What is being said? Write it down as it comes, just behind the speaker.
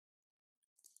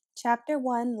Chapter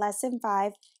 1, Lesson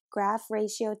 5, Graph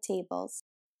Ratio Tables.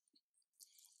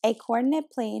 A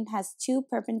coordinate plane has two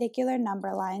perpendicular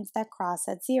number lines that cross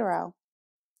at 0.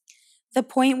 The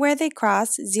point where they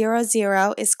cross, 0,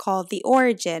 0, is called the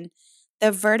origin.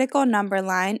 The vertical number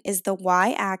line is the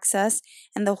y-axis,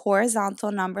 and the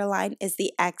horizontal number line is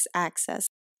the x-axis.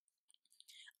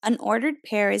 An ordered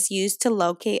pair is used to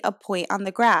locate a point on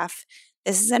the graph.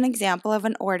 This is an example of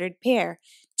an ordered pair,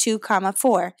 2,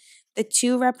 4. The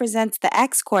 2 represents the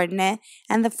x-coordinate,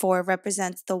 and the 4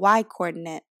 represents the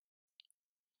y-coordinate.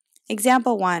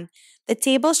 Example 1. The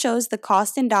table shows the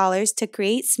cost in dollars to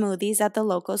create smoothies at the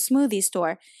local smoothie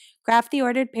store. Graph the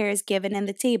ordered pairs given in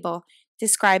the table.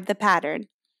 Describe the pattern.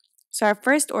 So our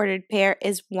first ordered pair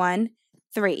is 1,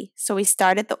 3. So we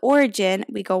start at the origin,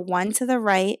 we go 1 to the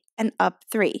right and up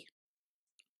 3.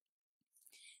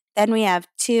 Then we have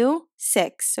 2,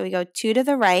 6. So we go 2 to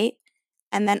the right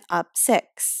and then up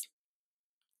 6.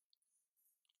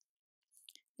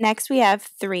 Next we have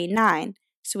 3, 9.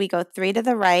 So we go 3 to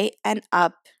the right and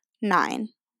up 9.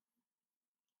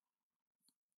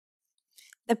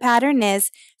 The pattern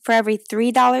is, for every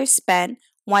 $3 spent,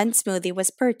 one smoothie was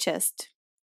purchased.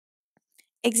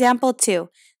 Example 2.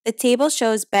 The table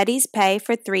shows Betty's pay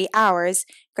for 3 hours.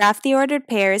 Graph the ordered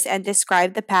pairs and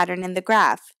describe the pattern in the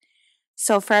graph.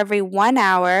 So for every 1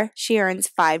 hour, she earns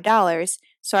 $5.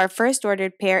 So our first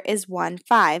ordered pair is 1,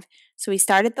 5. So we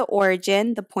start at the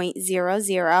origin, the point 0,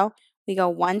 0. We go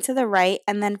 1 to the right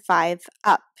and then 5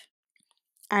 up.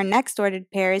 Our next ordered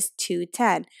pair is 2,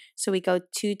 10. So we go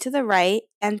 2 to the right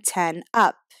and 10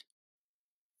 up.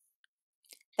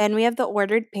 Then we have the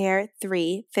ordered pair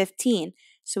 3, 15.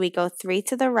 So we go 3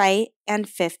 to the right and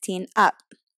 15 up.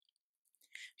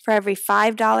 For every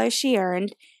 $5 she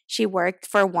earned, she worked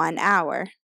for 1 hour.